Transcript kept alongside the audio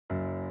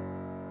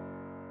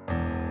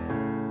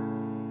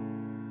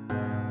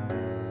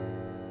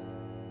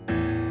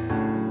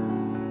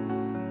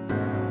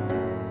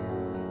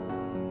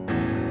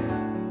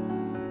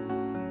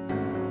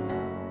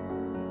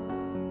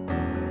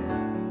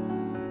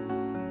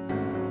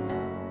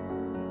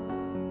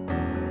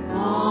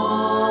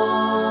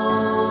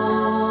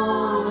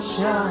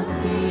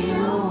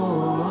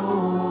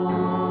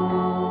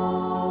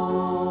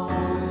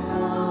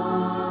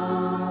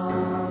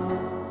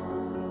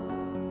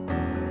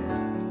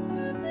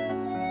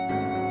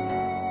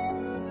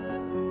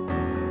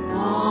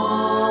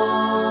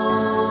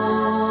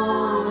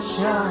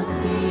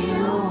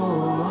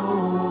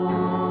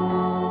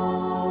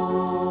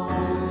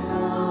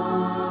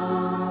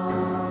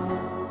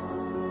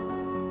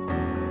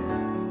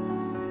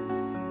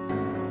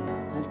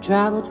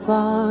traveled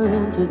far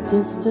into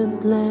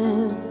distant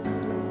lands,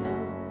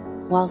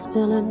 while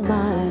still in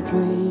my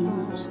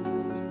dreams.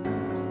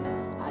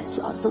 I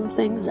saw some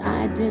things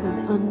I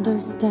didn't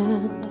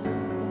understand,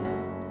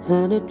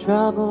 and it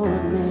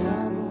troubled me.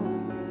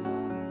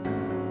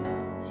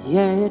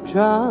 Yeah, it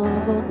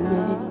troubled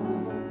me.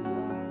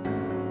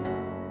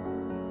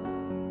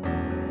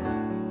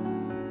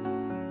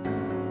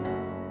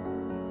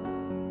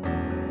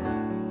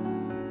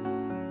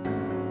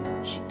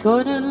 She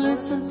couldn't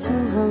listen to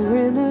her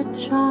inner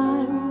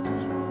child,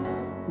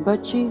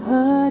 but she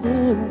heard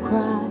him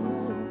cry.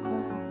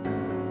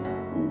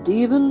 And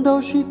even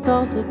though she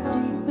felt it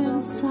deep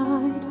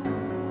inside,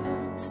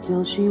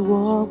 still she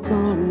walked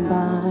on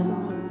by.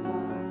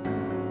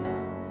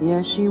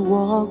 Yeah, she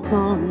walked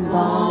on by.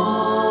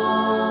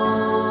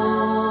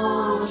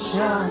 Oh,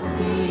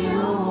 Shanti,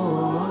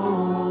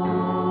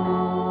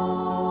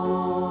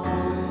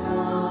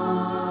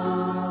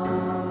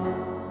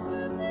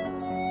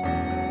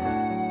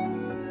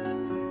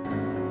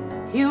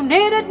 you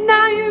need it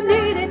now, you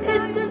need it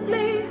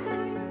instantly,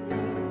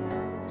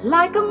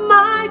 like a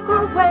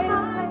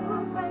microwave.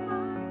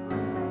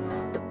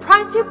 The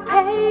price you're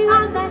paying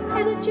on that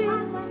energy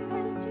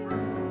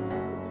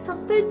is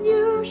something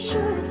you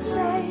should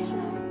save.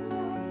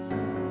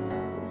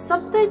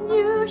 Something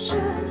you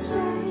should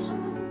save.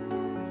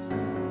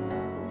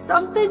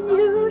 Something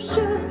you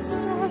should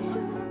save.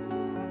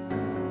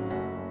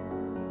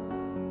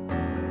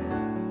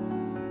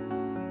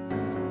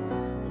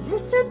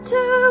 Listen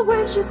to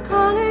when she's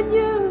calling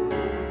you,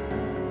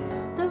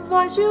 the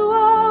voice you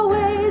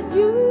always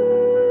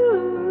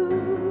knew.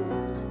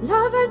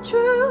 Love and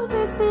truth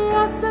is the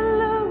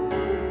absolute.